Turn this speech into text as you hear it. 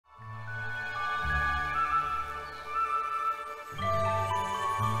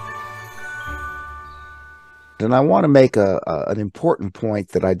fact. And I want to make an important point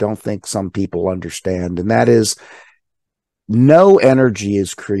that I don't think some people understand, and that is no energy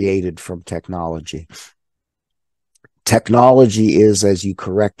is created from technology. Technology is, as you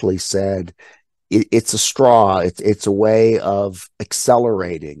correctly said, it's a straw. It's a way of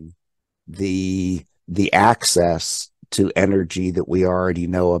accelerating the access to energy that we already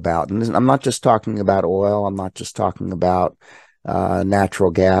know about. And I'm not just talking about oil. I'm not just talking about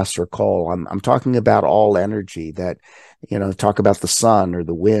natural gas or coal. I'm talking about all energy that, talk about the sun or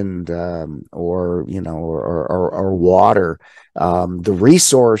the wind, or water. The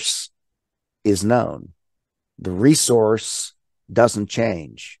resource is known. The resource doesn't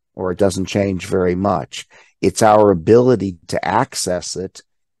change, or it doesn't change very much. It's our ability to access it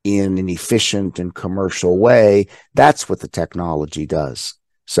in an efficient and commercial way. That's what the technology does.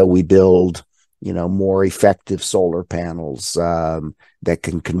 So we build, more effective solar panels that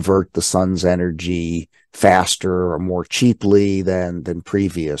can convert the sun's energy faster or more cheaply than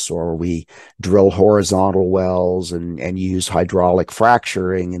previous, or we drill horizontal wells and use hydraulic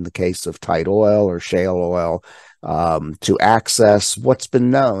fracturing in the case of tight oil or shale oil to access what's been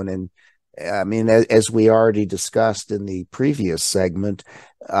known. And I mean, as we already discussed in the previous segment,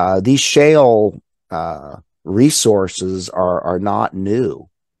 these shale resources are not new.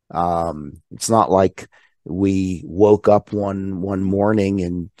 It's not like we woke up one morning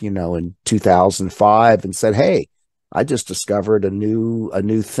in 2005 and said, "Hey, I just discovered a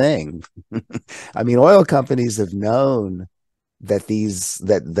new thing." I mean, oil companies have known that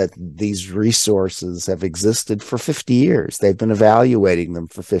these resources have existed for 50 years. They've been evaluating them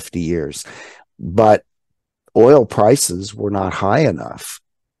for 50 years. But oil prices were not high enough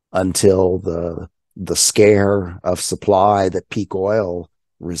until the scare of supply that peak oil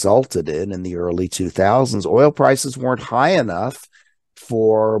resulted in the early 2000s. Oil prices weren't high enough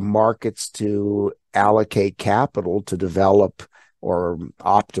for markets to allocate capital to develop or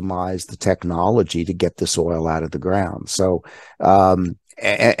optimize the technology to get this oil out of the ground. So,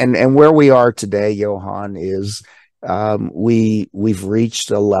 and where we are today, Johan, is we've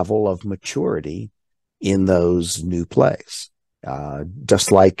reached a level of maturity in those new plays.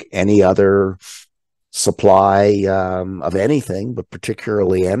 Just like any other supply of anything, but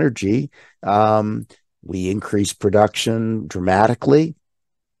particularly energy, we increased production dramatically,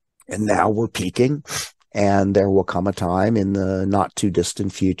 and now we're peaking. And there will come a time in the not too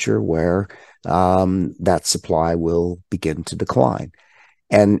distant future where that supply will begin to decline.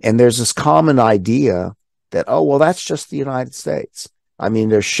 And there's this common idea that, oh, well, that's just the United States. I mean,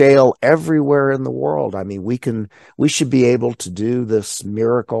 there's shale everywhere in the world. I mean, we should be able to do this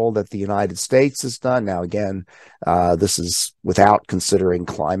miracle that the United States has done. Now, again, this is without considering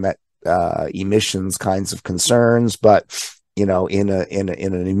climate emissions kinds of concerns, but in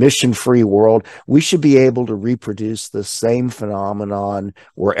an emission-free world, we should be able to reproduce the same phenomenon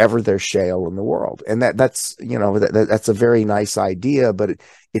wherever there's shale in the world. And that's a very nice idea, but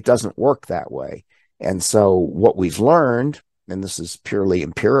it doesn't work that way. And so what we've learned, and this is purely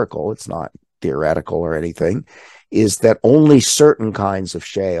empirical, it's not theoretical or anything, is that only certain kinds of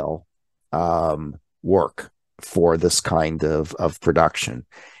shale work for this kind of production.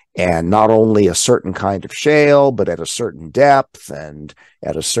 And not only a certain kind of shale, but at a certain depth and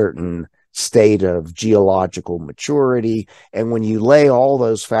at a certain state of geological maturity. And when you lay all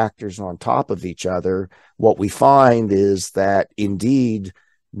those factors on top of each other, what we find is that indeed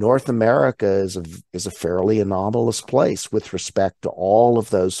North America is a fairly anomalous place with respect to all of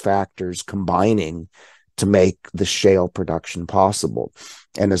those factors combining to make the shale production possible.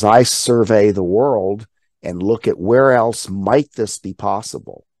 And as I survey the world and look at where else might this be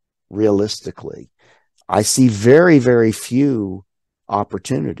possible, realistically, I see very, very few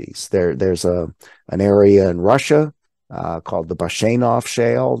opportunities. There's an area in Russia called the Bashenov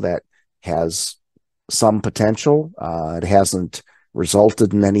Shale that has some potential. It hasn't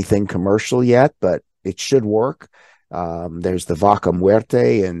resulted in anything commercial yet, but it should work. There's the Vaca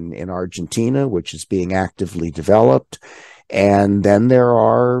Muerta in Argentina, which is being actively developed. And then there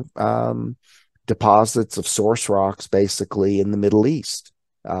are deposits of source rocks basically in the Middle East,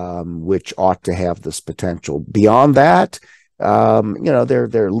 which ought to have this potential. Beyond that, there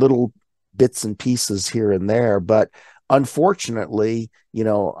are little bits and pieces here and there, but unfortunately,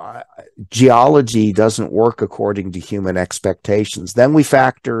 geology doesn't work according to human expectations. Then we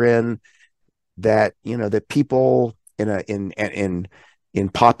factor in that, that people in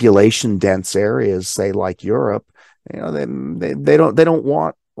population dense areas, say like Europe, they don't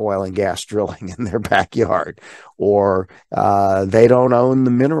want oil and gas drilling in their backyard, or they don't own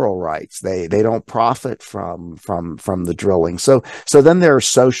the mineral rights. They don't profit from the drilling. So then there are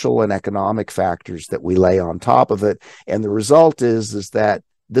social and economic factors that we lay on top of it, and the result is that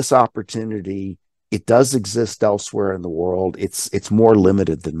this opportunity, it does exist elsewhere in the world. It's more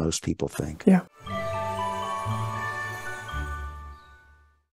limited than most people think. Yeah.